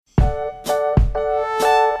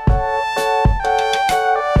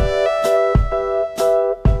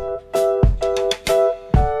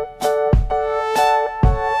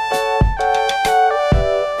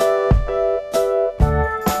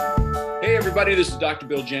everybody. This is Dr.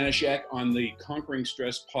 Bill Janishak on the Conquering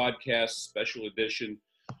Stress podcast, special edition.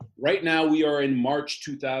 Right now, we are in March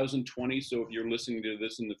 2020. So if you're listening to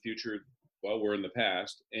this in the future, well, we're in the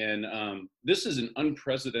past. And this is an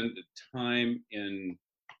unprecedented time in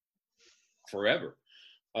forever.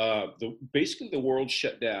 Basically, the world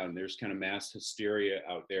shut down. There's kind of mass hysteria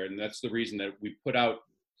out there. And that's the reason that we put out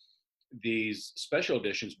these special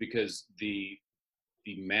editions, because the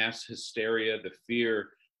mass hysteria, the fear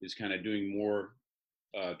is kind of doing more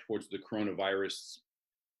towards the coronavirus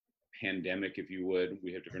pandemic, if you would.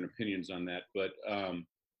 We have different opinions on that, but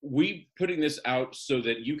we putting this out so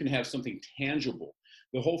that you can have something tangible.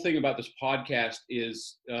 The whole thing about this podcast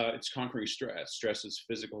is it's conquering stress. Stress is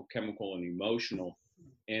physical, chemical, and emotional,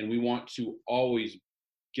 and we want to always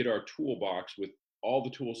get our toolbox with all the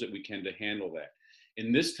tools that we can to handle that.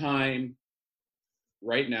 And this time,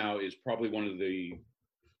 right now, is probably one of the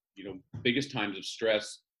biggest times of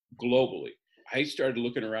stress globally. I started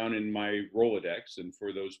looking around in my Rolodex, and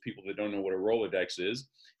for those people that don't know what a Rolodex is,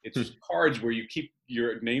 it's cards where you keep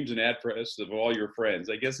your names and address of all your friends.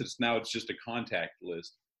 I guess it's just a contact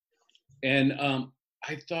list. And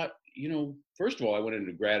I thought, first of all, I went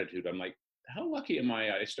into gratitude. I'm like, how lucky am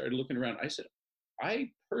I? I started looking around. I said,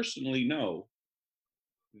 I personally know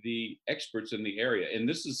the experts in the area. And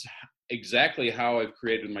this is exactly how I've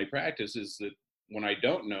created my practice, is that when I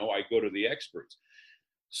don't know, I go to the experts.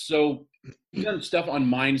 So we've done stuff on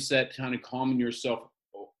mindset, kind of calming yourself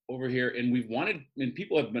over here. And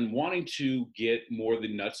people have been wanting to get more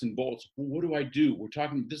the nuts and bolts. Well, what do I do? We're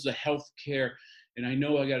talking, this is a healthcare, and I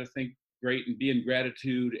know I got to think great and be in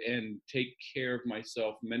gratitude and take care of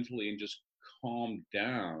myself mentally and just calm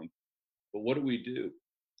down. But what do we do?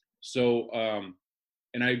 So,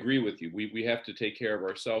 and I agree with you. We have to take care of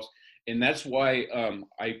ourselves. And that's why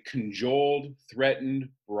I cajoled, threatened,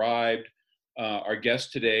 bribed. Our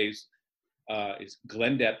guest today is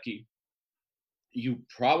Glenn Depke. You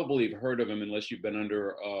probably have heard of him unless you've been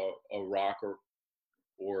under a rock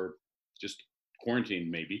or just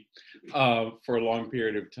quarantined maybe for a long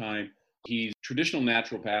period of time. He's traditional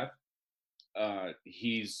naturopath.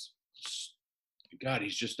 He's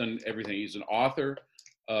just done everything. He's an author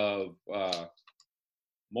of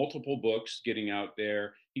multiple books, getting out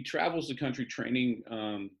there. He travels the country training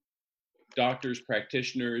doctors,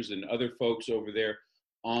 practitioners, and other folks over there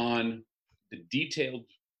on the detailed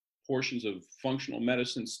portions of functional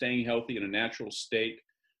medicine, staying healthy in a natural state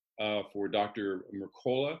for Dr.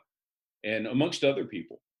 Mercola, and amongst other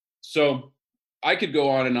people. So I could go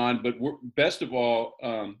on, but best of all,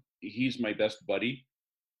 he's my best buddy.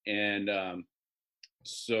 And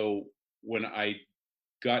so when I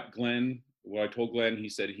got Glenn, I told Glenn, he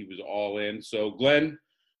said he was all in. So Glenn,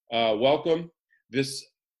 welcome.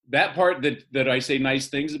 That part that I say nice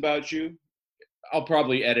things about you, I'll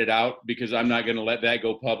probably edit out because I'm not going to let that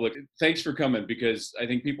go public. Thanks for coming, because I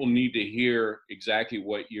think people need to hear exactly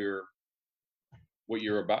what you're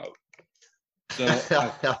about. So,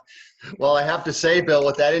 well, I have to say, Bill,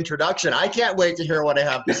 with that introduction, I can't wait to hear what I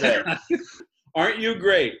have to say. Aren't you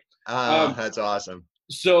great? That's awesome.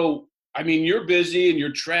 So, I mean, you're busy and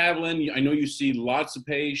you're traveling. I know you see lots of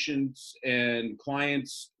patients and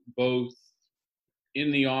clients, both in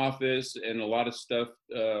the office and a lot of stuff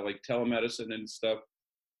like telemedicine and stuff.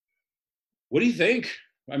 What do you think?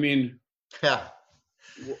 I mean, yeah.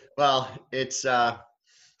 Well, I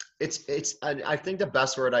think the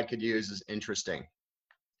best word I could use is interesting.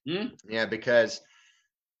 Yeah, because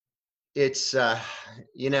it's, I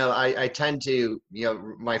tend to,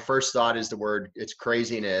 my first thought is it's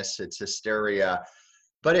craziness, it's hysteria,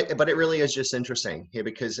 but it really is just interesting. Yeah,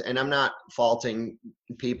 and I'm not faulting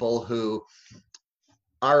people who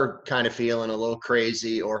are kind of feeling a little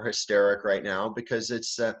crazy or hysteric right now, because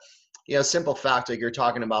it's simple fact, like you're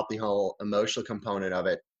talking about the whole emotional component of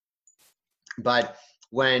it. But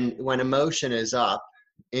when emotion is up,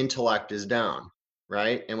 intellect is down,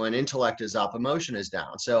 right? And when intellect is up, emotion is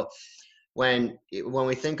down. So when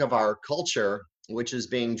we think of our culture, which is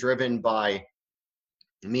being driven by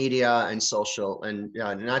media and social, and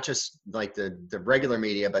not just like the regular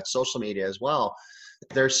media, but social media as well,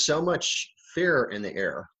 there's so much fear in the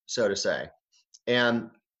air, so to say, and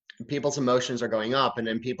people's emotions are going up, and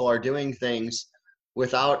then people are doing things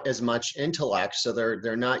without as much intellect, so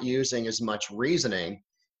they're not using as much reasoning,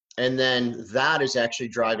 and then that is actually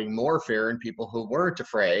driving more fear in people who weren't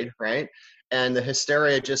afraid, right? And the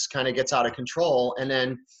hysteria just kind of gets out of control. And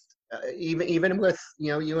then even with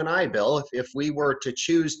you and I, Bill, if we were to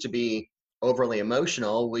choose to be overly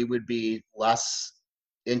emotional, we would be less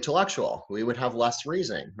intellectual. We would have less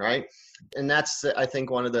reasoning, right? And that's, I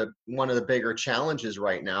think, one of the bigger challenges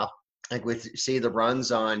right now. Like we see the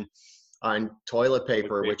runs on on toilet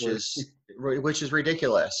paper, which is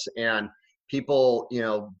ridiculous. And people,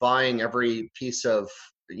 buying every piece of,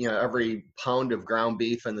 every pound of ground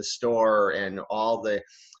beef in the store and all the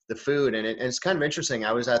food. And it's kind of interesting.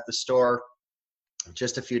 I was at the store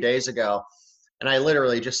just a few days ago, and I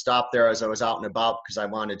literally just stopped there as I was out and about because I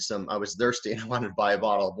was thirsty and I wanted to buy a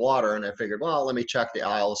bottle of water. And I figured, well, let me check the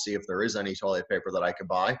aisle, see if there is any toilet paper that I could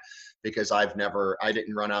buy, because I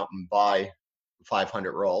didn't run out and buy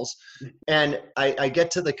 500 rolls. And I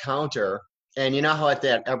get to the counter, and you know how at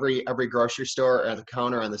that every grocery store at the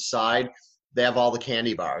counter on the side, they have all the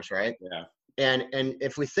candy bars, right? Yeah. And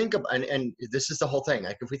if we think of, and this is the whole thing,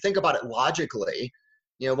 like if we think about it logically,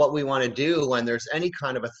 what we want to do when there's any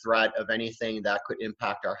kind of a threat of anything that could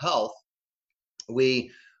impact our health,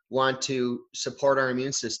 we want to support our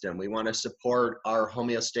immune system. We want to support our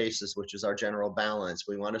homeostasis, which is our general balance.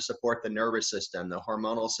 We want to support the nervous system, the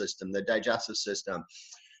hormonal system, the digestive system.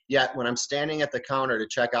 Yet when I'm standing at the counter to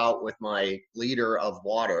check out with my liter of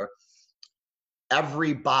water,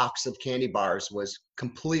 every box of candy bars was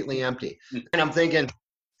completely empty. And I'm thinking,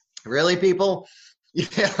 really, people?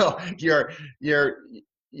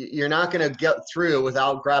 You're not going to get through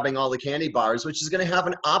without grabbing all the candy bars, which is going to have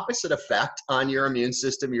an opposite effect on your immune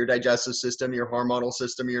system, your digestive system, your hormonal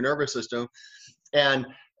system, your nervous system. And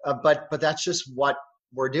but that's just what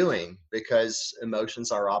we're doing because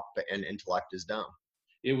emotions are up and intellect is down.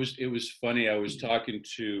 It was funny. I was talking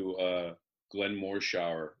to Glenn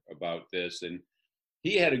Morshower about this, and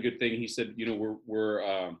he had a good thing. He said,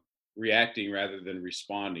 we're reacting rather than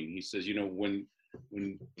responding. He says, when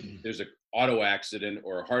there's an auto accident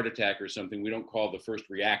or a heart attack or something, we don't call the first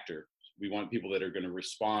reactor. We want people that are going to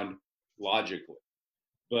respond logically.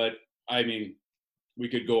 But I mean, we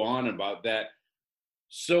could go on about that.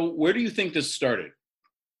 So where do you think this started?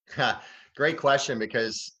 Great question,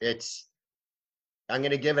 because I'm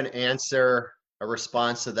going to give an answer, a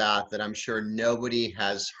response to that I'm sure nobody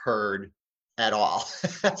has heard at all.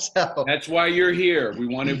 So that's why you're here. We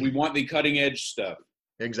want the cutting edge stuff.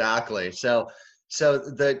 Exactly. So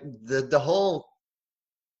the whole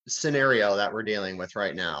scenario that we're dealing with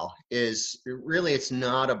right now is really, it's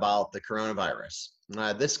not about the coronavirus.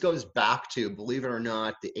 This goes back to, believe it or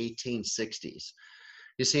not, the 1860s.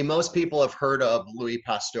 You see, most people have heard of Louis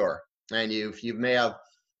Pasteur, and you may have,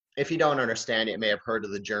 if you don't understand it, may have heard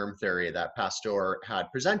of the germ theory that Pasteur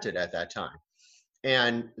had presented at that time.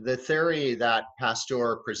 And the theory that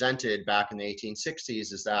Pasteur presented back in the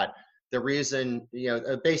 1860s is that the reason,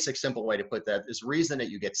 a basic simple way to put that is, the reason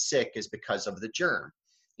that you get sick is because of the germ.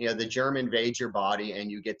 The germ invades your body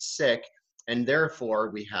and you get sick, and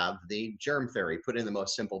therefore we have the germ theory, put in the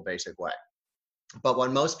most simple, basic way. But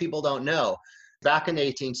what most people don't know, back in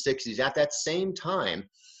the 1860s, at that same time,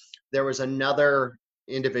 there was another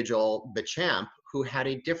individual, Béchamp, who had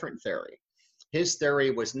a different theory. His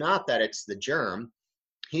theory was not that it's the germ.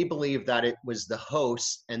 He believed that it was the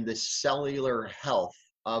host and the cellular health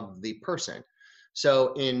of the person.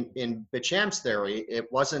 So in Béchamp's theory, it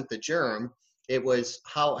wasn't the germ, it was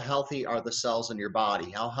how healthy are the cells in your body,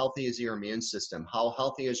 how healthy is your immune system, how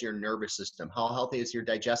healthy is your nervous system, how healthy is your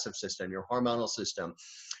digestive system, your hormonal system.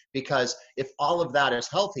 Because if all of that is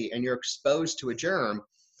healthy and you're exposed to a germ,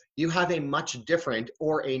 you have a much different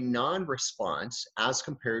or a non-response as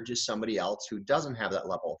compared to somebody else who doesn't have that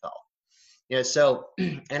level of health. So,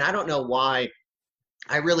 and I don't know why,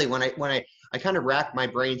 I really, when I kind of racked my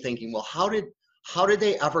brain thinking, well, how did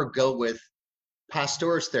they ever go with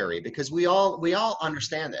Pasteur's theory? Because we all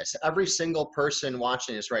understand this. Every single person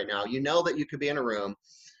watching this right now, that you could be in a room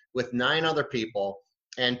with 9 other people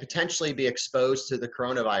and potentially be exposed to the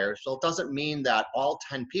coronavirus. Well, it doesn't mean that all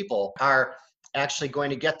 10 people are actually going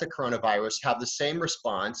to get the coronavirus, have the same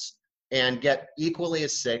response, and get equally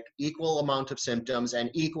as sick, equal amount of symptoms, and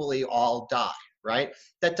equally all die, right?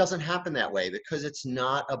 That doesn't happen that way, because it's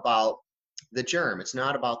not about the germ. It's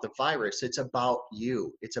not about the virus. It's about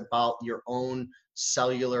you. It's about your own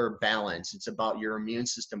cellular balance. It's about your immune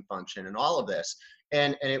system function and all of this.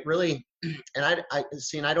 And it really, and I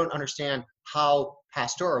see, and I don't understand how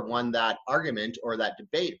Pasteur won that argument or that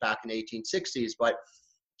debate back in the 1860s, but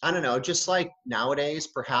I don't know, just like nowadays,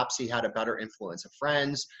 perhaps he had a better influence of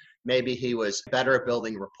friends. Maybe he was better at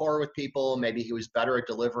building rapport with people. Maybe he was better at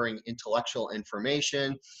delivering intellectual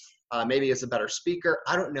information. Maybe he was a better speaker.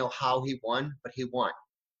 I don't know how he won, but he won.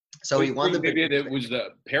 So he won the big. Maybe it was the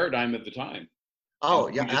paradigm at the time. Oh,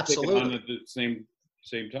 yeah, absolutely. On at the same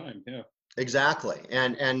time, yeah. Exactly,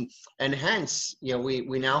 and hence,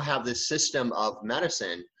 we now have this system of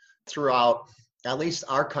medicine throughout at least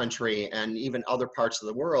our country and even other parts of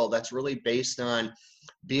the world that's really based on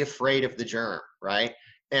be afraid of the germ, right?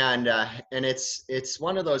 And it's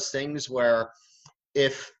one of those things where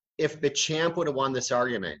if Bechamp would have won this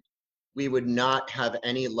argument, we would not have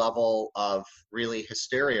any level of really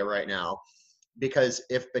hysteria right now. Because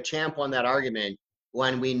if Bechamp won that argument,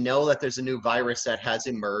 when we know that there's a new virus that has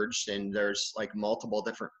emerged and there's like multiple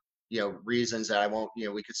different, reasons that I won't,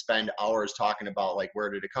 we could spend hours talking about like where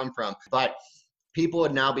did it come from, but people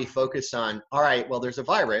would now be focused on, all right, well, there's a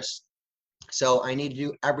virus, so I need to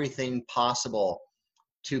do everything possible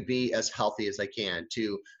to be as healthy as I can,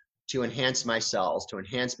 to enhance my cells, to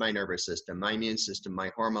enhance my nervous system, my immune system, my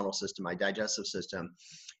hormonal system, my digestive system.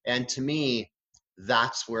 And to me,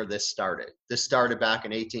 that's where this started. This started back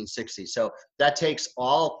in 1860. So that takes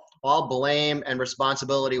all blame and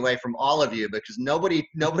responsibility away from all of you, because nobody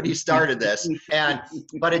started this.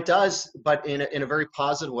 But it does, but in a very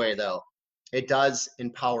positive way though, it does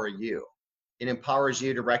empower you. It empowers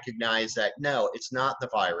you to recognize that no, it's not the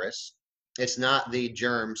virus, it's not the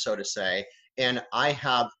germ, so to say, and I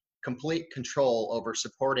have complete control over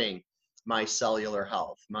supporting my cellular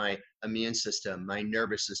health, my immune system, my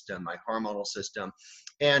nervous system, my hormonal system.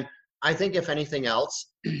 And I think if anything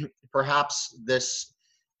else, perhaps this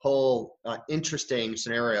whole interesting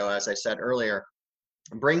scenario, as I said earlier,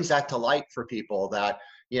 brings that to light for people that,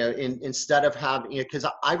 instead of having, because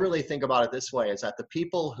I really think about it this way, is that the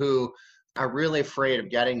people who are really afraid of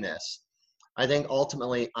getting this, I think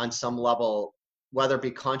ultimately on some level, whether it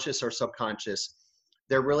be conscious or subconscious,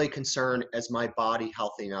 they're really concerned, is my body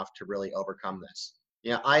healthy enough to really overcome this?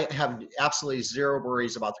 I have absolutely zero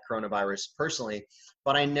worries about the coronavirus personally,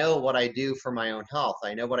 but I know what I do for my own health.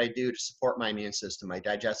 I know what I do to support my immune system, my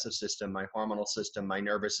digestive system, my hormonal system, my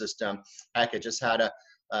nervous system. Heck, I just had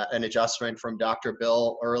an adjustment from Dr.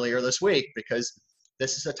 Bill earlier this week, because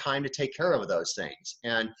this is a time to take care of those things.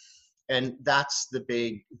 And that's the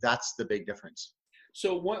big difference.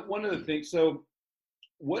 So one of the things, so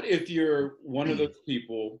what if you're one of those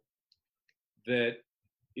people that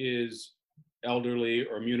is elderly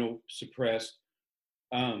or immunosuppressed?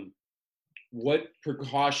 What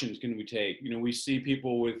precautions can we take? We see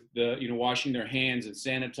people with the, washing their hands and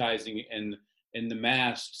sanitizing and the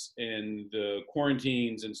masks and the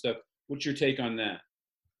quarantines and stuff. What's your take on that?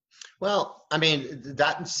 Well, I mean,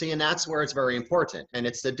 that's where it's very important. And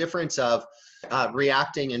it's the difference of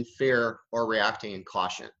reacting in fear or reacting in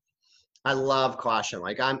caution. I love caution.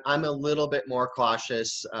 Like I'm a little bit more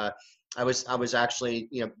cautious. I was actually,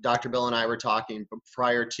 Dr. Bill and I were talking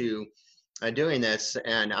prior to doing this,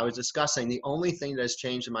 and I was discussing the only thing that has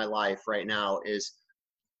changed in my life right now is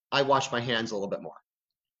I wash my hands a little bit more.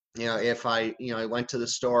 If I went to the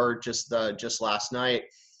store just last night,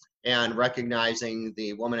 and recognizing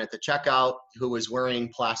the woman at the checkout who was wearing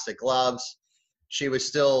plastic gloves, she was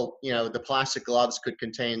still, the plastic gloves could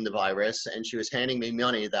contain the virus, and she was handing me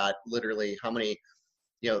money that literally how many,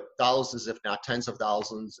 thousands, if not tens of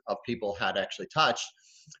thousands of people had actually touched.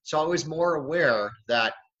 So I was more aware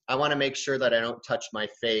that I want to make sure that I don't touch my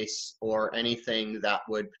face or anything that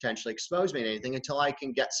would potentially expose me to anything until I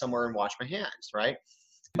can get somewhere and wash my hands, right?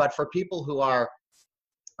 But for people who are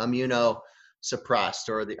immunosuppressed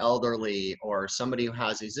or the elderly or somebody who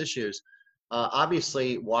has these issues,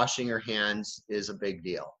 obviously washing your hands is a big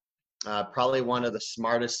deal. Probably one of the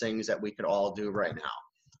smartest things that we could all do right now.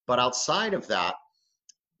 But outside of that,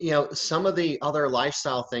 some of the other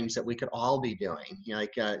lifestyle things that we could all be doing,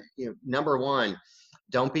 number one,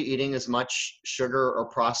 don't be eating as much sugar or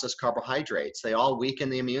processed carbohydrates. They all weaken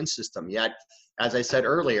the immune system. Yet, as I said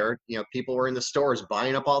earlier, people were in the stores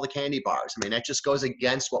buying up all the candy bars. I mean, that just goes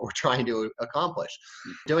against what we're trying to accomplish.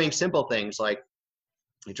 Doing simple things like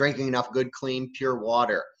drinking enough good, clean, pure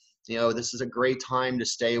water. This is a great time to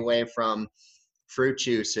stay away from fruit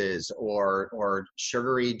juices or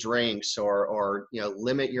sugary drinks or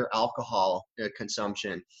limit your alcohol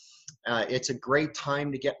consumption. It's a great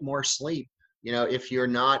time to get more sleep. If you're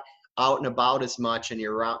not out and about as much and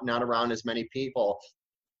you're not around as many people,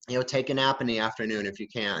 take a nap in the afternoon if you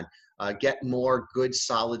can. Get more good,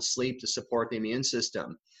 solid sleep to support the immune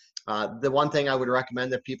system. The one thing I would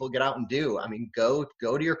recommend that people get out and do, I mean, go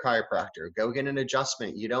to your chiropractor, go get an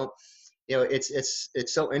adjustment.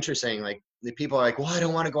 It's so interesting. Like the people are like, well, I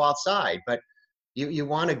don't want to go outside, but you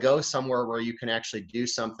want to go somewhere where you can actually do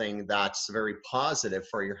something that's very positive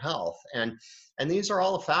for your health. And these are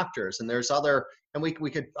all the factors. And there's other, and we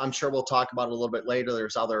could, I'm sure we'll talk about it a little bit later.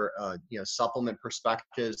 There's other, supplement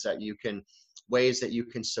perspectives ways that you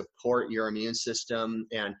can support your immune system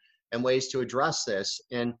and ways to address this.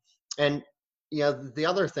 And the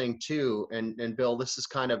other thing too, and Bill, this is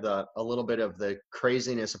kind of a little bit of the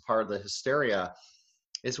craziness, a part of the hysteria,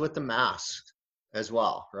 is with the mask as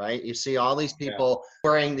well, right? You see all these people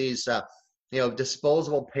wearing these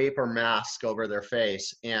disposable paper mask over their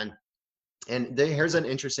face. Here's an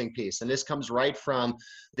interesting piece, and this comes right from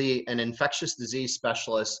an infectious disease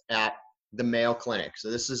specialist at the Mayo Clinic. So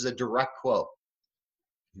this is a direct quote.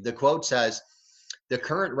 The quote says, "The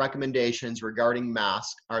current recommendations regarding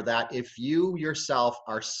masks are that if you yourself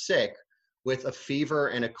are sick with a fever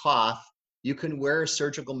and a cough, you can wear a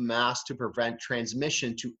surgical mask to prevent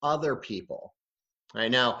transmission to other people." Right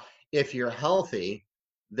now, if you're healthy,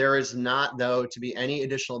 there is not, though, to be any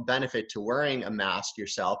additional benefit to wearing a mask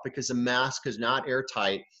yourself, because the mask is not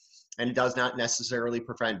airtight and it does not necessarily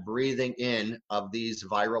prevent breathing in of these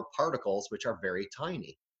viral particles, which are very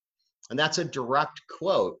tiny. And that's a direct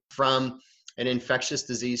quote from an infectious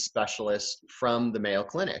disease specialist from the Mayo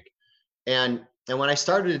Clinic. And when I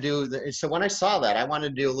started to so when I saw that, I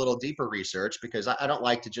wanted to do a little deeper research, because I don't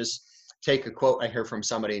like to just take a quote I hear from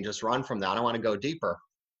somebody and just run from that. I want to go deeper.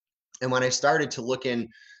 And when I started to look in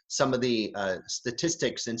some of the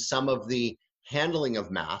statistics and some of the handling of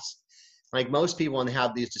masks, like most people, when they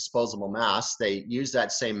have these disposable masks, they use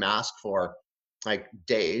that same mask for like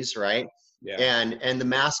days, right? Yeah. And the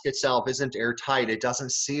mask itself isn't airtight. It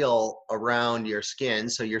doesn't seal around your skin,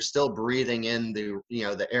 so you're still breathing in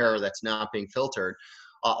the air that's not being filtered.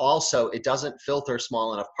 Also, it doesn't filter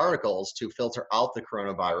small enough particles to filter out the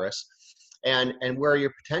coronavirus. And where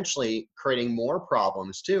you're potentially creating more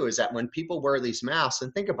problems too is that when people wear these masks,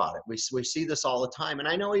 and think about it, we see this all the time. And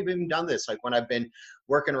I know we've even done this, like when I've been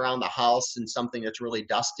working around the house and something that's really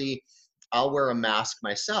dusty, I'll wear a mask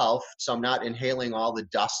myself, so I'm not inhaling all the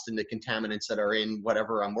dust and the contaminants that are in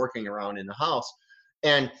whatever I'm working around in the house.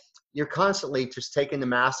 And you're constantly just taking the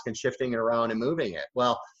mask and shifting it around and moving it.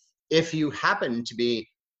 Well, if you happen to be,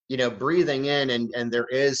 breathing in and there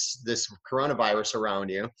is this coronavirus around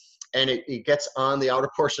you, and it gets on the outer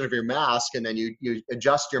portion of your mask, and then you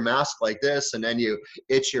adjust your mask like this, and then you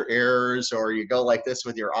itch your ears, or you go like this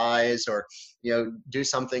with your eyes, or do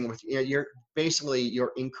something with you're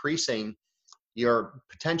increasing your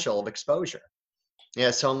potential of exposure.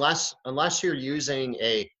 So unless you're using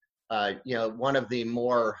one of the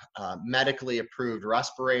more medically approved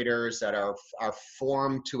respirators that are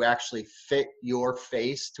formed to actually fit your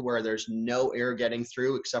face to where there's no air getting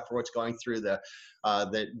through except for what's going through the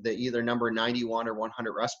either number 91 or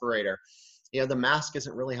 100 respirator, the mask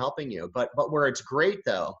isn't really helping you. But where it's great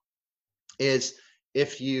though is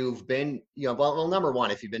if you've been, well, number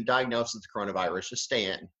one, if you've been diagnosed with the coronavirus, just stay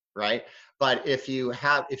in, right? But if you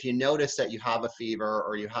notice that you have a fever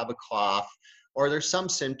or you have a cough, or there's some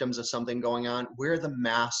symptoms of something going on, wear the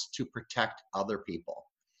mask to protect other people.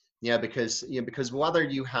 Because whether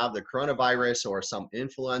you have the coronavirus or some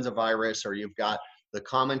influenza virus, or you've got the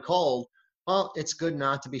common cold, well, it's good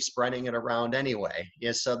not to be spreading it around anyway.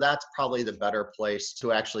 So that's probably the better place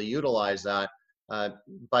to actually utilize that.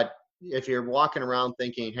 But if you're walking around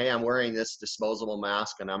thinking, hey, I'm wearing this disposable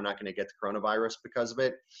mask and I'm not going to get the coronavirus because of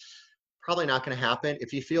it, probably not going to happen.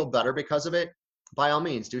 If you feel better because of it, by all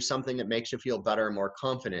means, do something that makes you feel better and more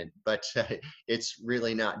confident, but it's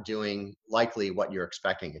really not doing likely what you're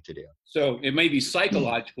expecting it to do. So it may be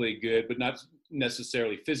psychologically good, but not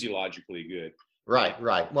necessarily physiologically good.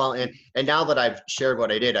 Right. Well, and now that I've shared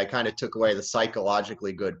what I did, I kind of took away the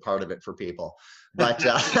psychologically good part of it for people. But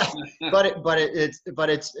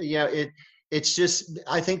it's just,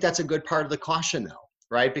 I think that's a good part of the caution though,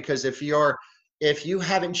 right? Because if you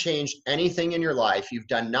haven't changed anything in your life, you've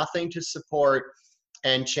done nothing to support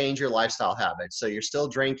and change your lifestyle habits. So you're still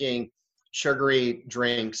drinking sugary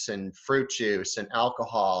drinks and fruit juice and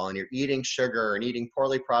alcohol, and you're eating sugar and eating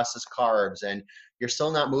poorly processed carbs, and you're still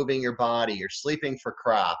not moving your body, you're sleeping for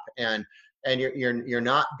crap, and you're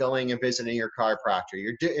not going and visiting your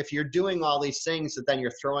chiropractor. If you're doing all these things, that then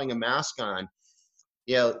you're throwing a mask on,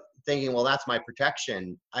 thinking, well, that's my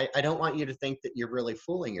protection. I don't want you to think that you're really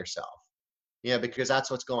fooling yourself. Because that's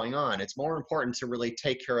what's going on. It's more important to really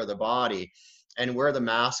take care of the body and wear the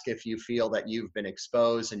mask if you feel that you've been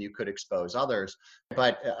exposed and you could expose others.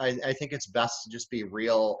 But I think it's best to just be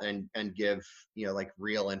real and give,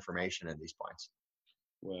 real information at these points.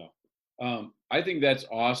 Well, I think that's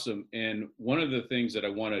awesome. And one of the things that I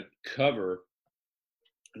want to cover,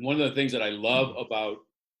 and one of the things that I love about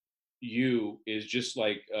you is just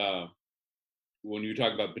like when you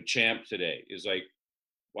talk about Bechamp today, is like,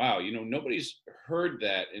 wow, nobody's heard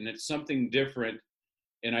that, and it's something different.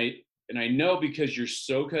 And I know, because you're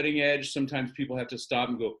so cutting edge, sometimes people have to stop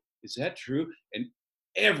and go, is that true? And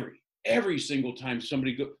every single time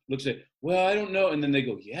somebody looks at, well, I don't know. And then they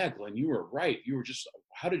go, yeah, Glenn, you were right.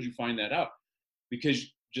 How did you find that out? Because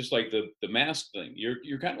just like the mask thing,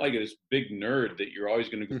 you're kind of like this big nerd that you're always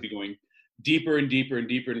going to be going deeper and deeper and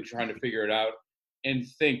deeper and trying to figure it out and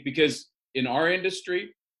think, because in our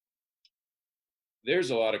industry,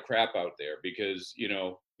 there's a lot of crap out there because,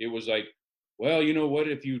 it was like, well, you know what,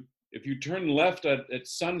 if you turn left at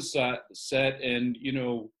sunset and,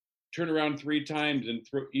 turn around 3 times and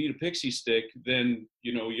eat a pixie stick, then,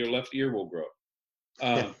 your left ear will grow.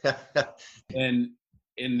 And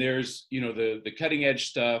there's, the cutting edge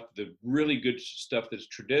stuff, the really good stuff that's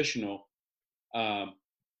traditional,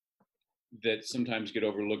 that sometimes get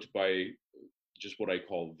overlooked by just what I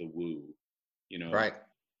call the woo. Right.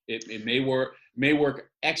 It may work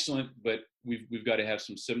excellent, but we've got to have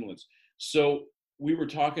some semblance. So we were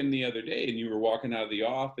talking the other day, and you were walking out of the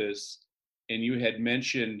office, and you had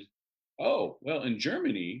mentioned, oh, well, in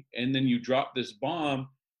Germany, and then you dropped this bomb,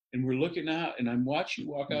 and we're looking out, and I'm watching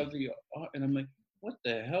you walk out of the, and I'm like, what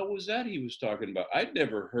the hell was that he was talking about? I'd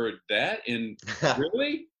never heard that, and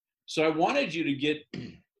really? So I wanted you to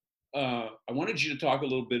talk a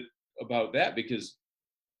little bit about that, because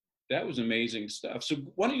that was amazing stuff. So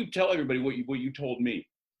why don't you tell everybody what you told me?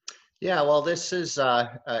 Yeah, well, this is,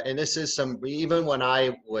 and this is even when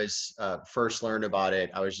I was first learned about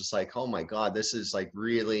it, I was just like, oh my God, this is like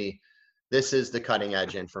really, this is the cutting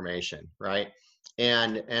edge information, right?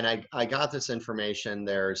 And I got this information.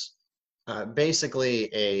 There's basically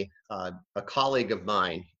a colleague of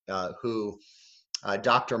mine who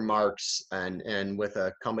Dr. Marks and with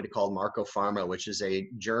a company called Marco Pharma, which is a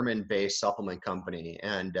German-based supplement company.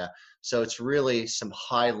 And so it's really some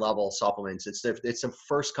high-level supplements. It's the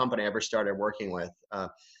first company I ever started working with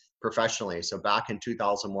professionally. So back in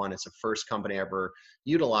 2001, it's the first company I ever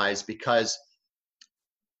utilized because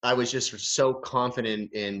I was just so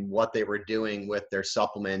confident in what they were doing with their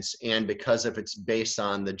supplements, and because of it's based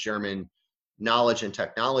on the German knowledge and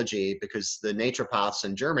technology, because the naturopaths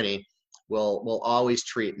in Germany will always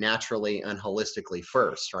treat naturally and holistically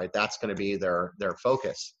first, right? That's going to be their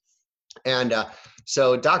focus. And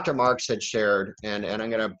so Dr. Marks had shared, and I'm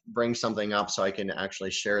going to bring something up so I can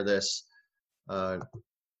actually share this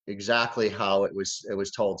exactly how it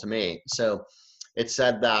was told to me. So it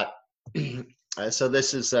said that, so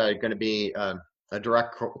this is going to be a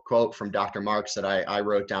direct quote from Dr. Marks that I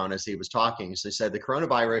wrote down as he was talking. So he said, the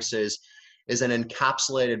coronavirus is an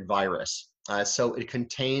encapsulated virus. So it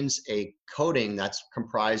contains a coating that's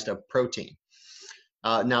comprised of protein.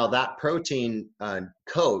 Now that protein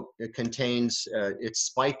coat, it contains, it's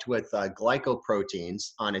spiked with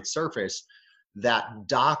glycoproteins on its surface that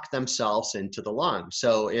dock themselves into the lung.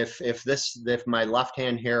 So if my left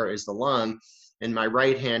hand here is the lung, and my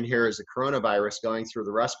right hand here is the coronavirus going through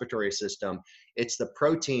the respiratory system, it's the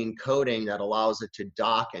protein coating that allows it to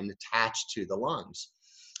dock and attach to the lungs.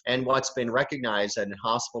 And what's been recognized in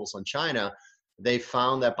hospitals in China, they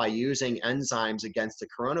found that by using enzymes against the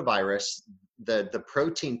coronavirus, the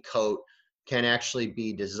protein coat can actually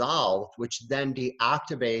be dissolved, which then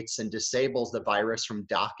deactivates and disables the virus from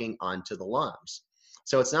docking onto the lungs.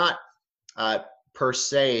 So it's not per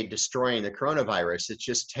se destroying the coronavirus, it's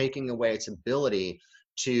just taking away its ability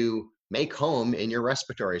to make home in your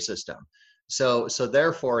respiratory system. So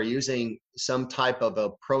therefore, using some type of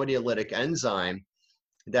a proteolytic enzyme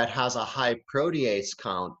that has a high protease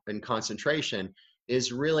count and concentration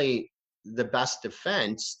is really the best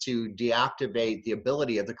defense to deactivate the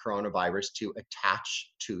ability of the coronavirus to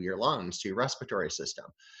attach to your lungs, to your respiratory system.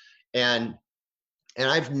 And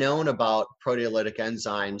I've known about proteolytic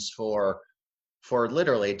enzymes for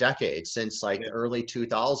literally decades, since like the early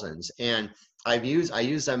 2000s. And I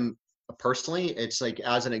use them personally. It's like,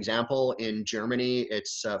 as an example, in Germany,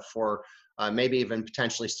 it's for maybe even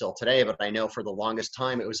potentially still today, but I know for the longest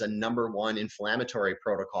time, it was a #1 inflammatory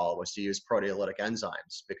protocol was to use proteolytic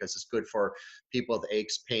enzymes, because it's good for people with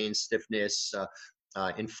aches, pain, stiffness,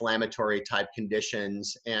 inflammatory type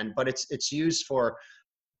conditions. But it's used for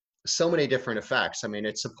so many different effects. I mean,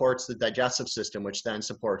 it supports the digestive system, which then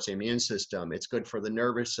supports the immune system. It's good for the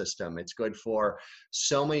nervous system. It's good for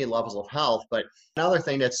so many levels of health. But another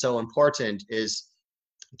thing that's so important is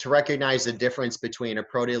to recognize the difference between a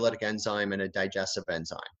proteolytic enzyme and a digestive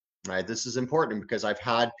enzyme, right? This is important because I've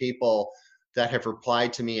had people that have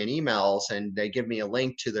replied to me in emails, and they give me a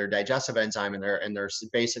link to their digestive enzyme, and they're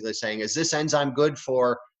basically saying, is this enzyme good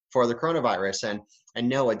for the coronavirus? And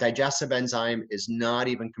no, a digestive enzyme is not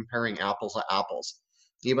even comparing apples to apples.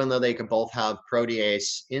 Even though they could both have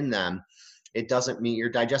protease in them, it doesn't mean your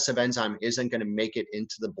digestive enzyme isn't going to make it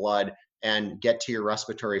into the blood and get to your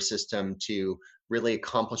respiratory system to really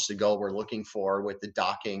accomplish the goal we're looking for with the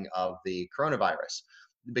docking of the coronavirus.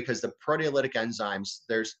 Because the proteolytic enzymes,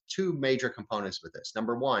 there's two major components with this.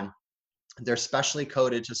 Number one, they're specially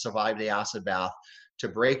coded to survive the acid bath, to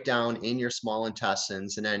break down in your small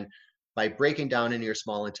intestines, and then by breaking down into your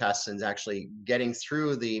small intestines, actually getting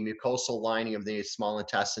through the mucosal lining of the small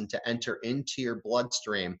intestine to enter into your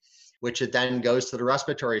bloodstream, which it then goes to the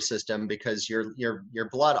respiratory system, because your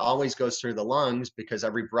blood always goes through the lungs, because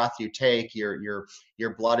every breath you take, your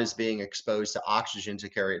blood is being exposed to oxygen to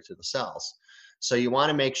carry it to the cells. So you want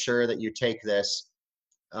to make sure that you take this.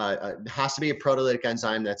 It has to be a proteolytic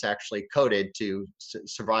enzyme that's actually coded to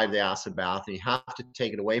survive the acid bath, and you have to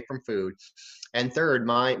take it away from food. And third,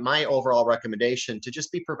 my overall recommendation to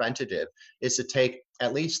just be preventative is to take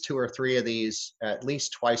at least 2 or 3 of these at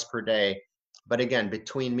least twice per day. But again,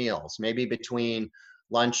 between meals, maybe between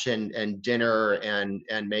lunch and dinner, and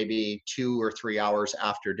maybe 2 or 3 hours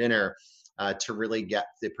after dinner, to really get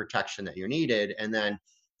the protection that you needed. And then,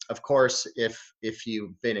 of course, if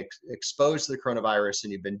you've been exposed to the coronavirus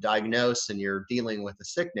and you've been diagnosed and you're dealing with the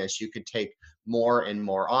sickness, you could take more and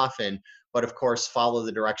more often. But of course, follow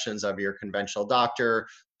the directions of your conventional doctor,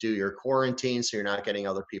 do your quarantine so you're not getting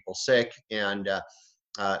other people sick, and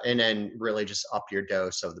then really just up your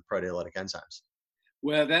dose of the proteolytic enzymes.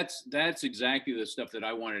 Well, that's exactly the stuff that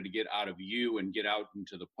I wanted to get out of you and get out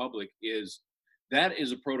into the public. That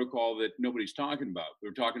is a protocol that nobody's talking about.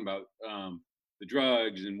 We're talking about the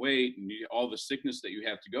drugs and weight and all the sickness that you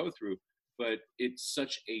have to go through, but it's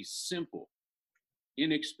such a simple,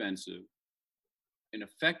 inexpensive, and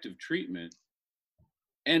effective treatment,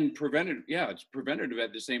 and preventative. Yeah, it's preventative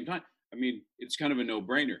at the same time. I mean, it's kind of a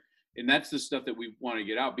no-brainer, and that's the stuff that we want to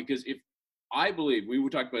get out, because if I believe we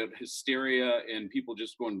would talk about hysteria and people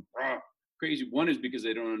just going crazy. One is because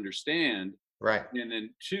they don't understand, right? And then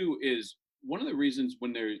two is one of the reasons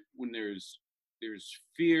when there's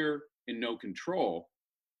fear and no control.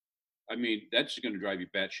 I mean, that's going to drive you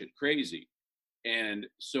batshit crazy. And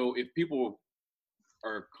so if people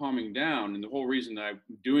are calming down, and the whole reason that I'm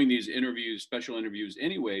doing these interviews, special interviews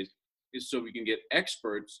anyways, is so we can get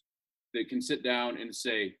experts that can sit down and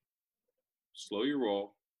say, slow your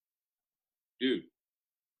roll. Dude,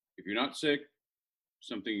 if you're not sick,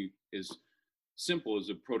 something as simple as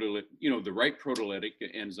the right proteolytic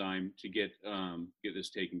enzyme to get this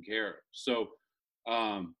taken care of. So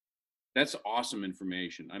that's awesome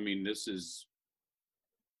information. I mean, this is,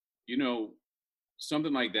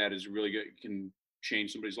 something like that is really good, can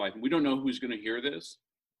change somebody's life. And we don't know who's going to hear this.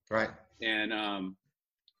 Right. And I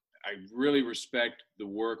really respect the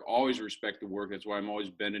work, always respect the work. That's why I'm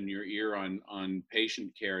always bending your ear on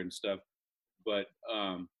patient care and stuff. But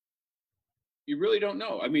you really don't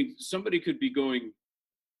know. I mean, somebody could be going,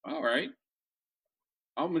 all right,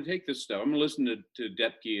 I'm going to take this stuff. I'm going to listen to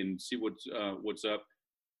Depke and see what's up.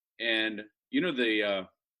 And,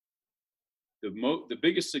 the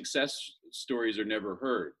biggest success stories are never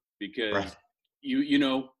heard, because right.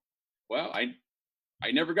 Well, I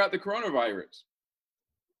never got the coronavirus.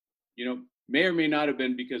 May or may not have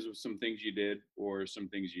been because of some things you did or some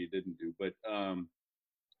things you didn't do. But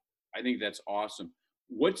I think that's awesome.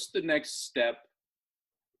 What's the next step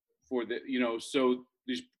for so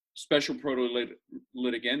these special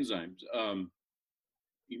proteolytic enzymes?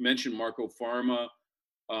 You mentioned Marco Pharma.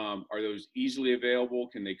 Are those easily available?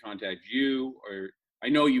 Can they contact you? Or I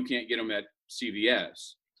know you can't get them at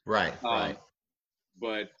CVS. Right, right.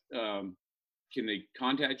 But can they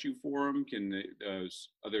contact you for them? Can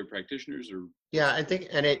other practitioners or? Yeah, I think,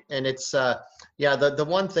 it's the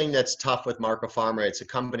one thing that's tough with Marco Pharma, it's a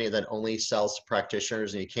company that only sells to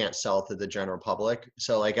practitioners, and you can't sell to the general public.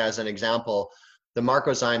 So, like, as an example, the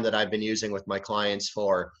Marcozyme that I've been using with my clients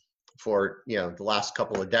for the last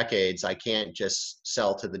couple of decades, I can't just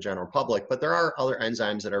sell to the general public, but there are other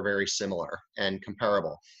enzymes that are very similar and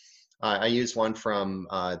comparable. I use one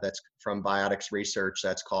that's from Biotics Research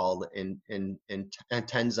that's called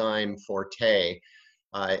Intenzyme Forte.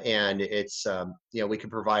 And it's, we can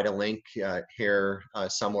provide a link here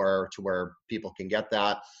somewhere to where people can get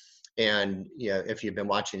that. And if you've been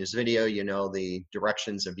watching this video, the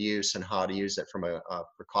directions of use and how to use it from a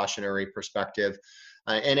precautionary perspective.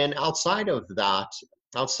 And then outside of the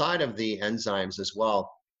enzymes as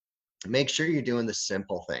well, make sure you're doing the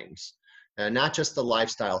simple things, and not just the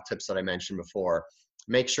lifestyle tips that I mentioned before.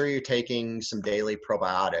 Make sure you're taking some daily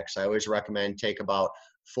probiotics. I always recommend take about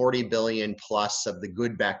 40 billion plus of the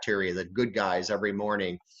good bacteria, the good guys, every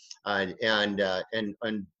morning, which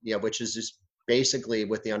is just basically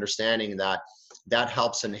with the understanding that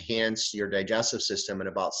helps enhance your digestive system, and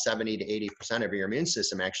about 70 to 80% of your immune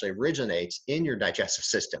system actually originates in your digestive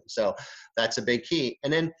system. So that's a big key.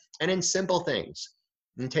 And then simple things.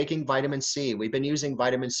 And taking vitamin C. We've been using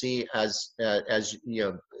vitamin C as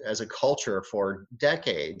a culture for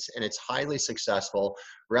decades, and it's highly successful,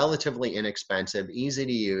 relatively inexpensive, easy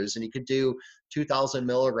to use, and you could do 2,000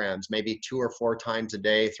 milligrams, maybe 2 or 4 times a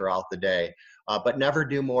day throughout the day. But never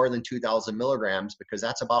do more than 2,000 milligrams, because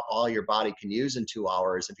that's about all your body can use in 2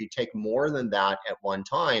 hours. If you take more than that at one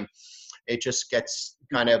time, it just gets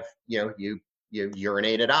kind of, you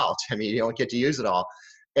urinate it out. I mean, you don't get to use it all.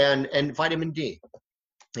 And vitamin D.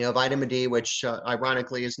 Vitamin D, which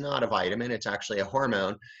ironically is not a vitamin, it's actually a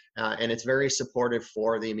hormone, and it's very supportive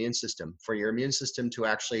for the immune system. For your immune system to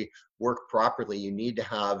actually work properly, you need to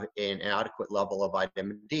have an adequate level of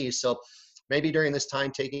vitamin D. So maybe during this time,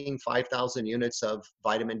 taking 5,000 units of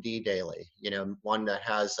vitamin D daily, one that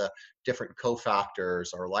has different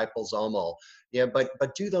cofactors or liposomal,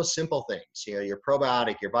 but do those simple things, your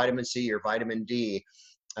probiotic, your vitamin C, your vitamin D.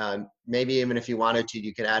 Maybe even if you wanted to,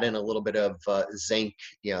 you could add in a little bit of zinc,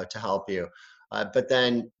 to help you. But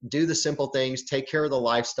then do the simple things, take care of the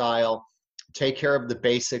lifestyle, take care of the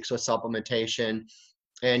basics with supplementation,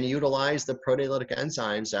 and utilize the proteolytic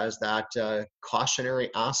enzymes as that cautionary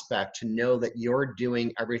aspect to know that you're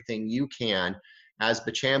doing everything you can, as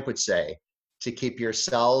Bechamp would say, to keep your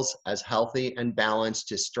cells as healthy and balanced,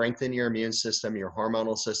 to strengthen your immune system, your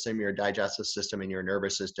hormonal system, your digestive system, and your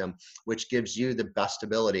nervous system, which gives you the best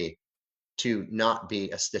ability to not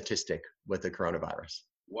be a statistic with the coronavirus.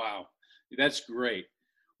 Wow, that's great.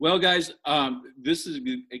 Well, guys, this is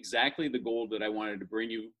exactly the goal that I wanted to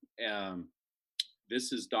bring you.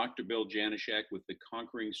 This is Dr. Bill Janishek with the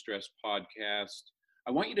Conquering Stress podcast.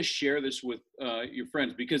 I want you to share this with your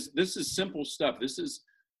friends, because this is simple stuff. This is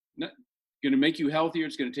not going to make you healthier.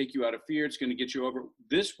 It's going to take you out of fear. It's going to get you over.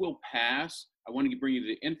 This will pass. I want to bring you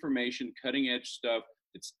the information, cutting edge stuff.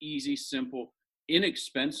 It's easy, simple,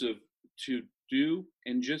 inexpensive to do,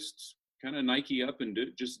 and just kind of Nike up and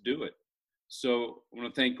just do it. So I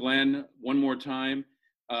want to thank Glenn one more time.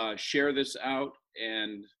 Share this out,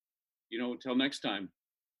 and until next time,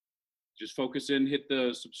 just focus in, hit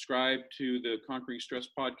the subscribe to the Conquering Stress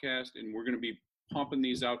podcast, and we're going to be pumping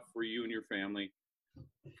these out for you and your family.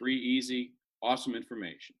 Free, easy, awesome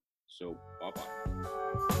information. So bye-bye.